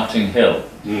in Notting Hill,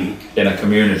 in a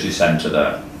community centre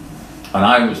there. And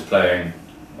I was playing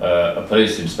a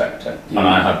police inspector, and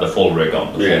I had the full rig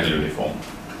on, the full uniform.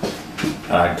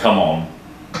 And I'd come on,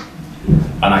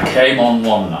 and I came on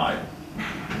one night,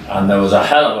 and there was a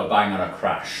hell of a bang and a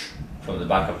crash from the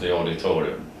back of the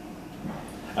auditorium.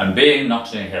 And being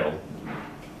Notting Hill,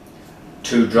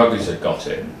 two druggies had got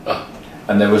in,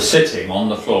 and they were sitting on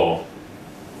the floor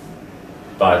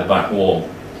by the back wall.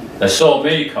 They saw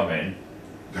me come in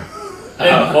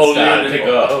full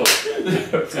uniform,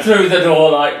 through the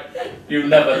door like you've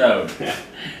never known. Yeah.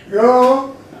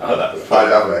 I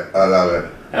love it, I love it.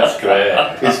 That's great.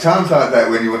 It's times like that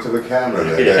when you want to have a camera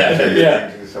there, Yeah, don't you? yeah.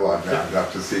 Thinking, so I'd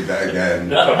love to see that again.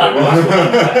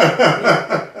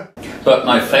 But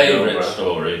my favourite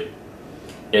story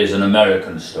is an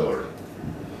American story.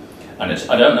 And it's,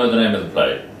 I don't know the name of the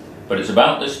play, but it's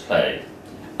about this play,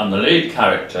 and the lead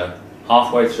character,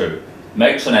 halfway through,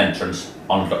 makes an entrance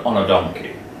on a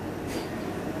donkey.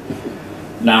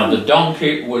 Now the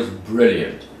donkey was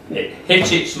brilliant. It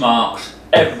hit its marks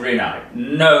every night,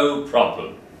 no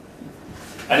problem.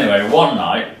 Anyway, one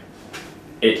night,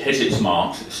 it hit its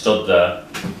marks, it stood there,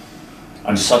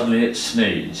 and suddenly it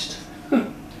sneezed.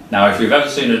 Now, if you've ever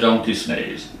seen a donkey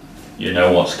sneeze, you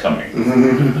know what's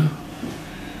coming.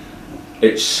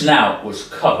 Its snout was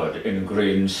covered in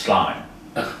green slime.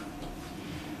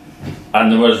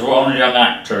 And there was one young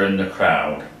actor in the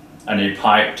crowd, and he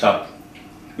piped up,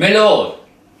 "My lord,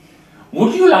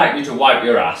 would you like me to wipe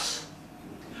your ass?"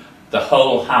 The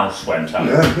whole house went up.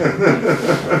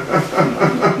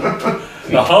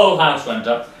 The whole house went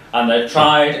up, and they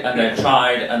tried and they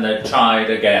tried and they tried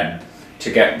again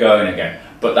to get going again.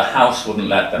 But the house wouldn't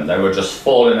let them. They were just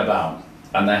falling about,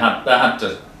 and they had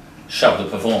to shove the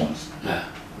performance.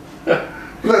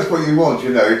 Well, that's what you want, you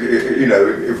know.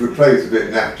 If the play's a bit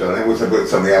napped on, also put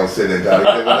something else in it. You never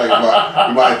know,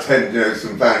 you might attend,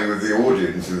 some family with the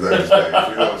audience in those days.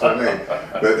 You know what I mean?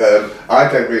 But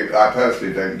I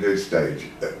personally don't do stage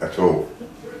at all,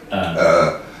 and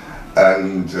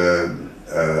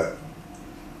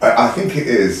I think it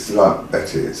is like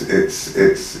Betty.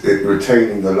 It's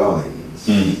retaining the lines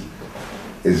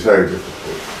is very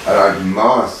difficult, and I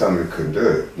admire someone who can do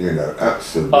it.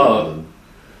 Absolutely. Oh.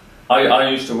 I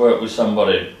used to work with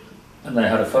somebody and they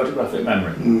had a photographic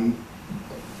memory,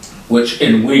 which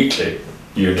in weekly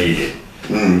you needed,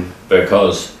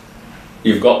 because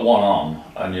you've got one on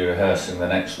and you're rehearsing the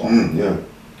next one,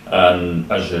 and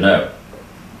as you know,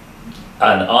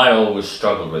 and I always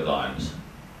struggled with lines.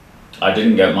 I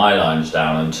didn't get my lines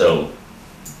down until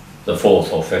the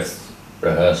 4th or 5th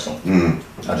rehearsal.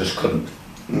 I just couldn't,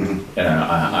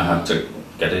 I had to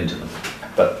get into them.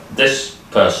 But this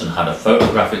person had a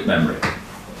photographic memory.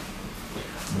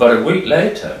 But a week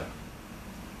later,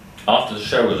 after the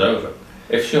show was over,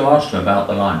 if you asked him about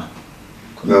the lines,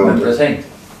 couldn't remember a thing.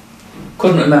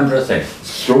 Couldn't remember a thing.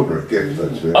 Extraordinary gift,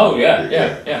 actually. Oh yeah.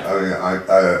 I mean,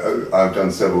 I've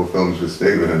done several films with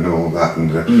Stephen and all that,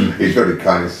 and he's very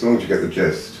kind. As long as you get the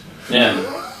gist. Yeah.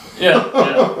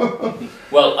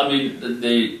 Well, I mean,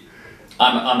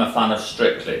 I'm a fan of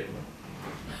Strictly,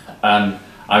 and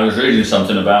I was reading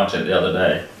something about it the other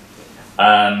day,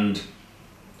 and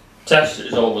Tess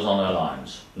is always on her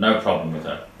lines, no problem with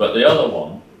her. But the other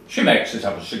one, she makes it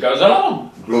up as she goes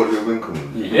along. Gloria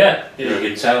Winkleman. Yeah. You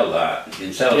can tell that. You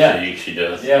can tell she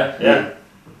does. Yeah.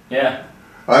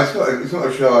 It's not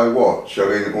a show I watch. I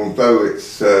mean, although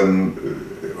it's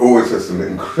always has some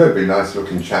incredibly nice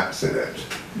looking chaps in it.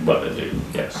 Well, they do,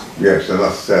 yes. Yes, I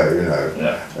must say,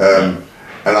 Yeah.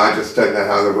 And I just don't know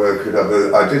how they work it up.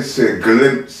 I did see a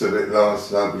glimpse of it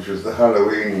last night, which was the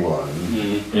Halloween one.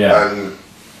 And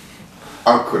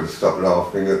I couldn't stop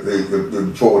laughing at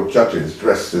the 4 judges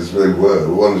dressed as they were.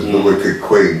 One was the Wicked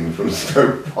Queen from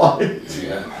Stoke Pine.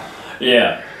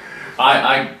 Yeah.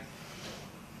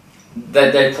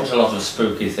 They put a lot of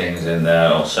spooky things in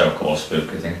there, or so-called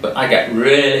spooky things, but I get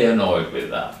really annoyed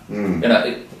with that.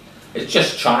 It's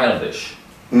just childish.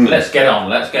 Let's get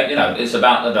on, it's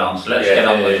about the dance, let's get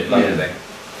on with the bloody thing.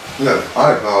 No,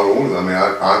 I admire all of them.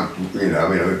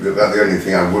 About the only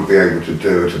thing I would be able to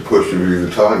do is to push and do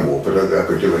the time warp. I don't think I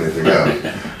could do anything else.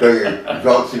 Don't you?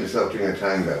 Dancing yourself doing a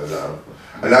tango now.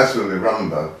 And as for the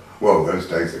rumba, well, those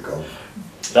days are gone.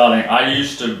 Darling, I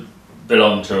used to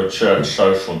belong to a church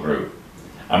social group,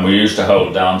 and we used to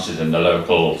hold dances in the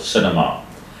local cinema.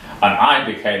 And I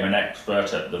became an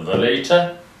expert at the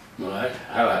Velita. Right,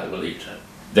 how about the Velita?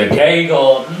 The Gay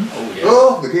Garden. Oh, yes.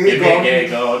 Oh, the Gay Garden. Gay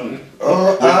Garden.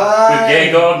 Oh, the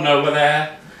Gay Garden over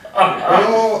there.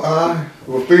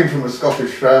 Well, being from a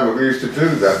Scottish family, we used to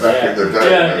do that back in the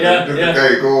day. The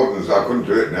Gay Gardens. I couldn't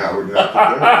do it now. Wouldn't have to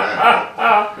do it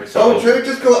now. Joe,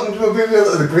 just go up and do a video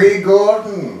of the Grey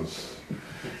Gardens.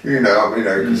 You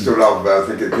can still laugh about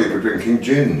thinking people drinking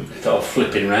gin. Sort of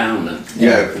flipping round and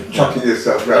chucking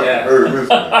yourself around the room,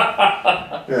 isn't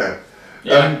it?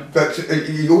 But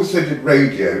you also did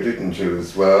radio, didn't you,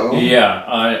 as well? Yeah,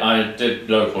 I did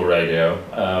local radio,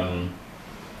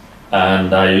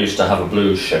 and I used to have a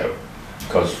blues show,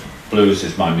 because blues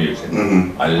is my music.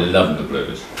 I love the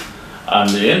blues. And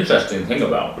the interesting thing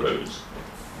about blues,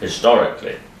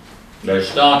 historically, they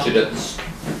started at the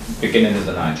beginning of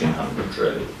the 1900s,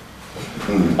 really.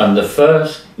 And the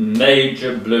first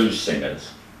major blues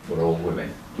singers were all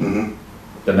women.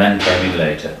 The men came in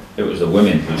later. It was the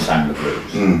women who sang the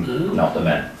blues, not the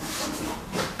men.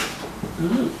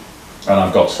 And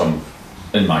I've got some,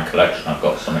 in my collection, I've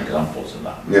got some examples of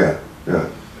that. Yeah.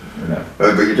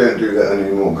 But you don't do that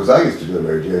anymore, because I used to do a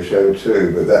radio show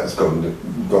too, but that's gone.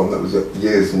 That was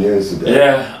years and years ago.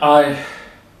 Yeah,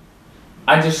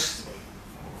 I just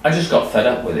got fed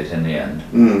up with it in the end.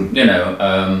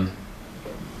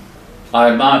 I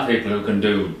admire people who can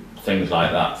do things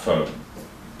like that for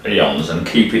eons and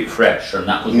keep it fresh, and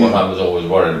that was what I was always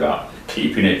worried about,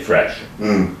 keeping it fresh.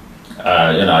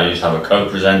 You know, I used to have a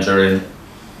co-presenter in,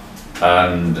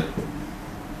 and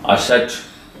I said,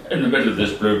 in the middle of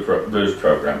this blues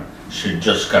program, she'd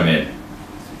just come in,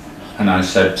 and I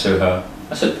said to her,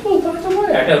 I said, oh, by the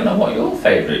way, I don't know what your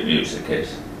favourite music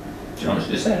is. Do you know what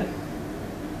she said?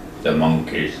 The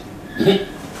Monkees.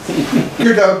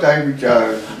 Good old Davy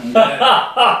Jones.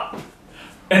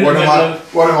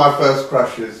 One of my first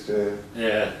crushes too.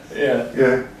 Yeah.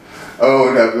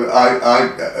 Oh no,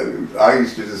 but I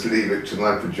used to just leave it to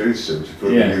my producer to put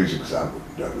the music, because I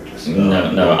wouldn't listen.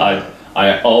 No,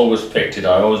 I always picked it.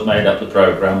 I always made up the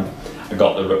program. I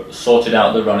got sorted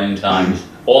out the running times,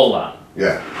 all that.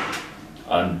 Yeah.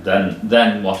 And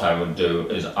then what I would do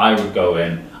is I would go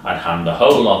in, I'd hand the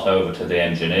whole lot over to the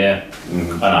engineer,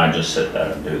 and I'd just sit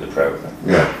there and do the program.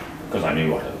 Yeah. Because I knew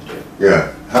what I was doing.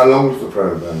 Yeah. How long was the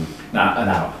program? An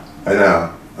hour. An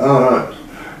hour. Oh, right.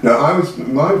 No,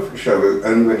 my show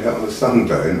only went out on a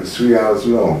Sunday, and it was 3 hours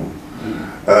long.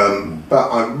 But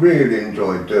I really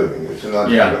enjoyed doing it, and I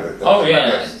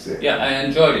I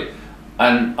enjoyed it,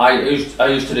 and I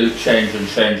used to do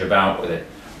change about with it,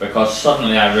 because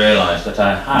suddenly I realised that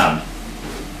I had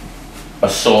a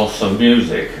source of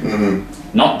music,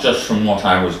 not just from what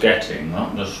I was getting,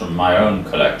 not just from my own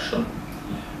collection,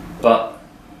 but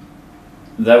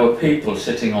there were people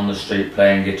sitting on the street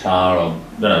playing guitar or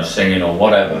singing or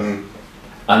whatever,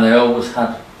 and they always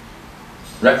had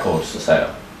records for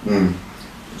sale,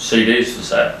 CDs for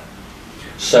sale.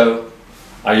 So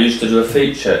I used to do a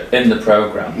feature in the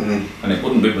programme, and it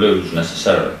wouldn't be blues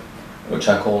necessarily, which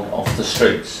I called Off the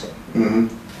Streets.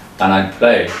 And I'd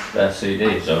play their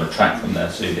CDs, or a track from their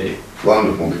CD.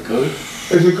 Wonderful. Good.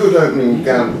 It's a good opening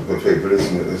gamble for people,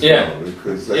 isn't it, as well?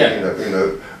 Because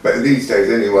but these days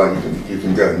anyway, you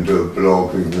can go and do a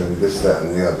blog and this, that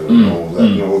and the other and all that,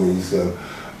 and all these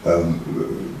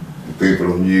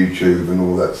people on YouTube and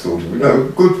all that sort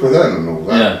of, good for them and all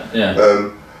that.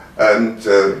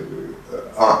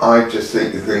 I just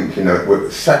think we're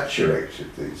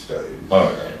saturated these days.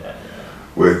 Oh, yeah.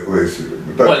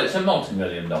 Well, it's a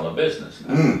multi-million-dollar business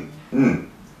now.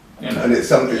 And it's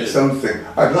something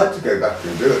I'd like to go back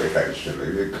and do it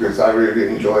occasionally, because I really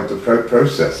enjoyed the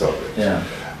process of it.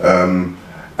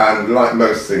 And like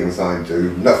most things I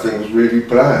do, nothing was really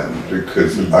planned,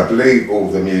 because I'd leave all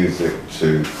the music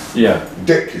to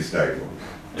Dick, his name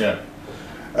was.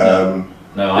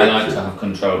 No, I like to have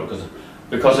control,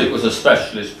 because it was a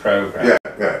specialist program.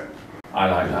 I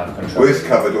like to have control. We've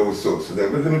covered all sorts of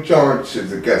them, but the majority of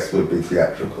the guests would be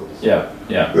theatricals.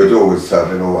 We'd always have,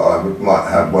 I might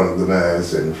have one of the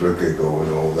mayors in for a giggle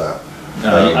and all that.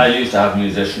 No, I used to have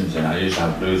musicians in. I used to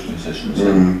have blues musicians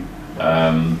in,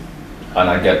 and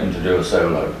I get them to do a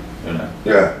solo.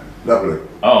 Yeah, lovely.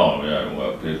 Oh yeah, it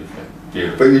worked beautifully.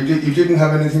 But you didn't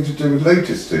have anything to do with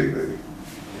latest TV.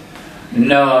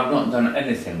 No, I've not done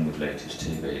anything with latest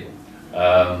TV.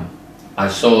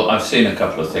 I've seen a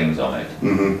couple of things on it,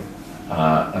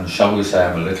 and shall we say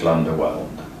I'm a little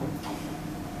underwhelmed.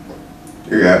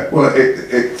 Yeah, well,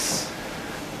 it's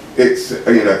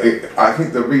I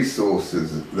think the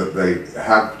resources that they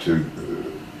have to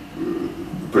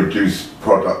produce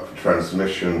product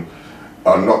transmission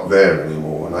are not there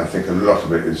anymore, and I think a lot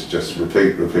of it is just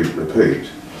repeat.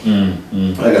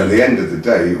 And at the end of the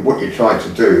day, what you try to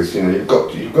do is, you've got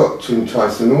to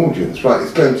entice an audience, right?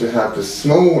 It's going to have the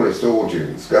smallest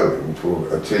audience going for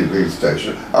a TV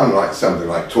station, unlike something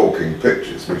like Talking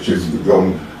Pictures, which has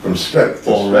gone from strength to strength.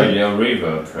 Or Radio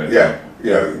Reverb.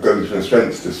 It goes from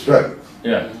strength to strength.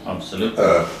 Yeah, absolutely.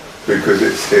 Because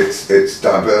it's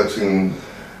diverting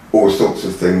all sorts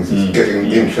of things. It's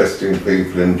getting interesting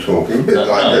people in talking, a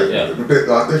bit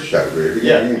like this show, really.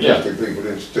 Getting interesting people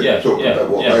in talking about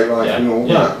what they like and all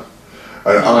that.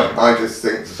 And I just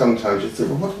think sometimes you think,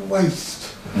 well, what a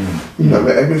waste.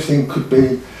 Everything could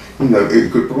be,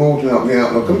 it could broaden up the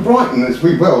outlook. And Brighton, as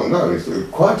we well know, is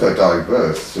quite a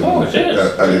diverse, and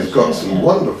it's got some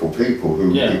wonderful people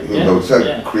who are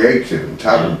so creative and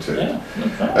talented.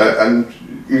 And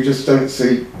you just don't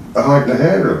see a hide and a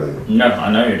hair of it. No,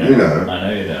 I know you don't. I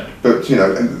know you don't. But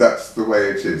and that's the way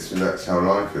it is, and that's how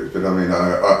life is. But I mean,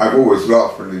 I've always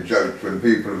laughed and joked when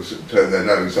people have turned their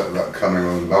nose up about coming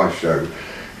on my show.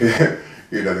 They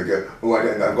go, "Oh,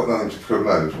 I've got nothing to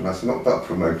promote," and that's not about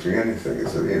promoting anything.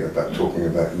 It's about talking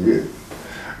about you.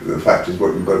 The fact is,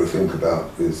 what you've got to think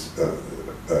about is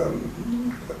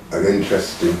an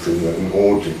interesting thing that an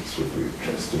audience would be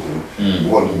interested in,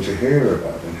 wanting to hear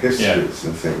about, and histories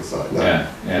and things like that.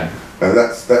 And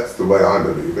that's the way I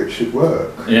believe it should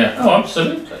work. Yeah. Oh,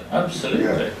 absolutely.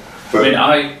 But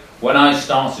when I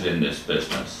started in this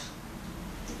business,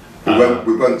 we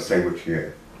won't say which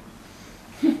year.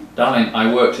 Darling,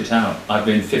 I worked it out. I've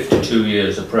been 52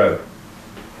 years a pro.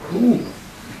 Ooh,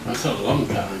 that's a long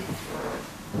time.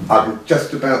 I can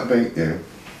just about beat you.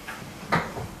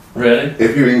 Really?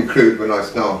 If you include when I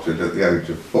started at the age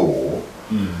of 4,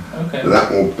 Okay. that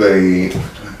will be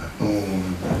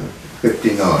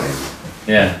 59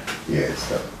 Yeah. years.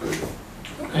 That would be.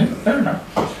 Okay, fair enough.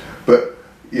 But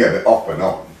yeah, but off and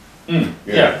on.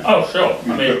 Yeah. Oh, sure.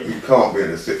 I mean, You can't be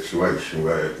in a situation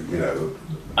where, you know.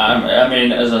 I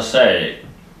mean, as I say,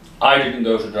 I didn't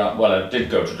go to drama. Well, I did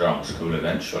go to drama school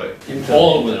eventually.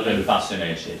 Always been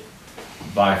fascinated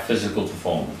by physical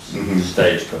performance,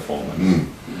 stage performance,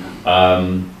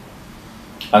 and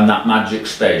that magic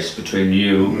space between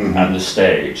you and the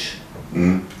stage,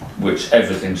 which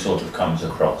everything sort of comes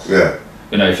across. Yeah.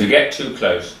 You know, if you get too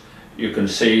close, you can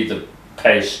see the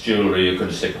paste jewellery, you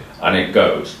can see, and it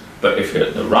goes. But if you're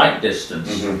at the right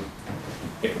distance,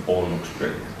 it all looks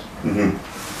brilliant.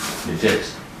 It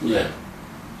is. Yeah.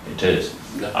 It is.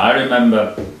 Yeah. I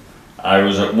remember I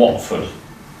was at Watford.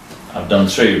 I've done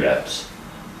 3 reps.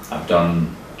 I've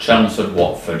done Chelmsford,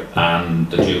 Watford and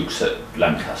the Dukes at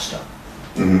Lancaster.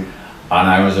 And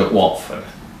I was at Watford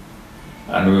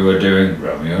and we were doing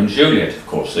Romeo and Juliet, of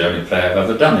course, the only play I've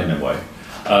ever done in a way.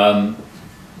 And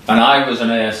I was an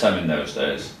ASM in those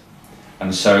days.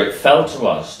 And so it fell to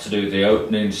us to do the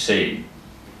opening scene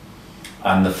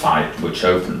and the fight which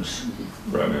opens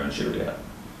Romeo and Juliet.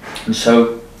 And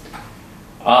so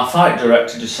our fight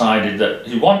director decided that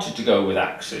he wanted to go with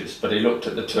axes, but he looked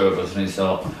at the 2 of us and he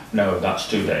thought, no, that's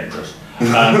too dangerous.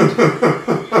 And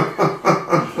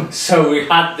so we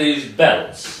had these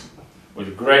belts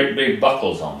with great big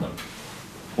buckles on them,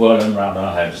 whirling around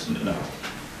our heads. And, you know,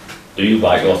 do you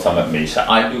bite your thumb at me, sir?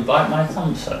 I do bite my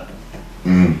thumb, sir.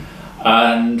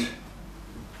 And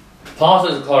part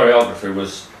of the choreography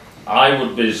was I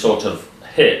would be sort of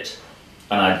hit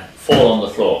and I'd fall on the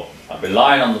floor. I'd be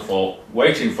lying on the floor,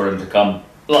 waiting for him to come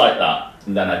like that,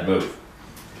 and then I'd move.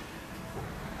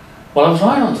 Well, I was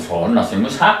lying on the floor and nothing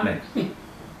was happening.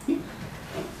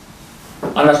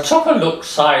 And I took a look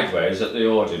sideways at the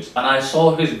audience and I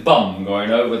saw his bum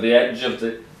going over the edge of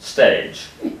the stage.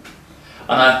 And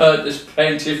I heard this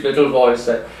plaintive little voice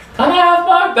say, "Can I have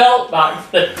my belt back,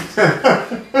 please?"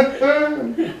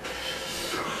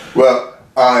 Well,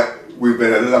 we've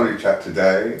been a lovely chat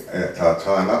today. It's our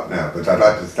time up now, but I'd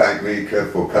like to thank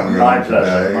Mjka for coming along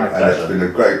today. My and pleasure. it's been a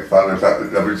great fun. It's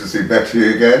lovely to see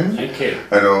Betty again. Thank you.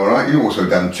 And all right, you also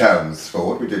done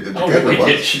Chelmsford. We did it together we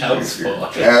once. did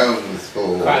Chelmsford.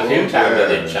 Chelmsford. Quite a few times I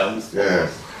did Chums.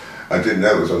 Yes. I didn't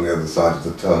know it was on the other side of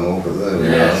the tunnel, but there we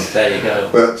Yes, there you go.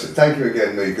 But thank you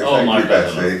again, Mjka. Oh, Thank my you,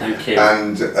 pleasure. Betty. Thank you.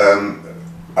 And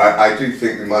I do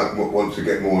think we might want to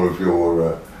get more of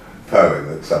your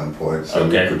poem at some point, so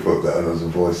Okay. we could put that on as a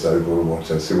voiceover or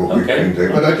whatever, see what we Okay. can do.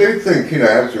 But I do think, you know,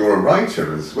 as you're a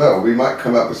writer as well, we might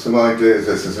come up with some ideas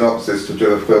as a synopsis to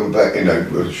do a film, you know,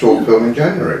 a short film in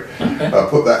January. Okay. I'll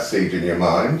put that seed in your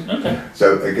mind. Okay.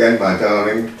 So again, my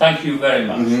darling, Thank you very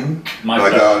much. my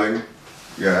pleasure. darling,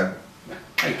 yeah.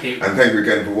 Thank you. And thank you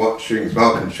again for watching. It's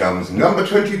Marc and Chums number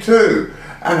 22.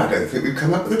 And I don't think we've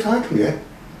come up with a title yet.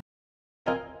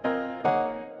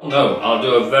 No, I'll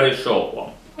do a very short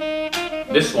one.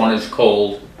 This one is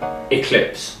called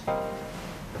Eclipse.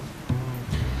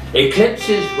 Eclipse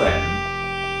is when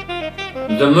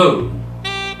the moon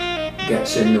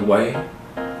gets in the way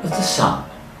of the sun.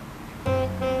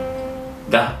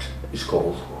 That is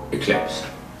called eclipse.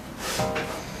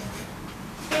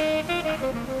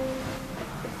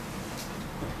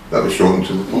 That was short and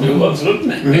to the point. It was,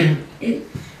 wasn't it? It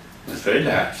was very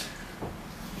nice.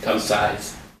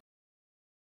 Concise.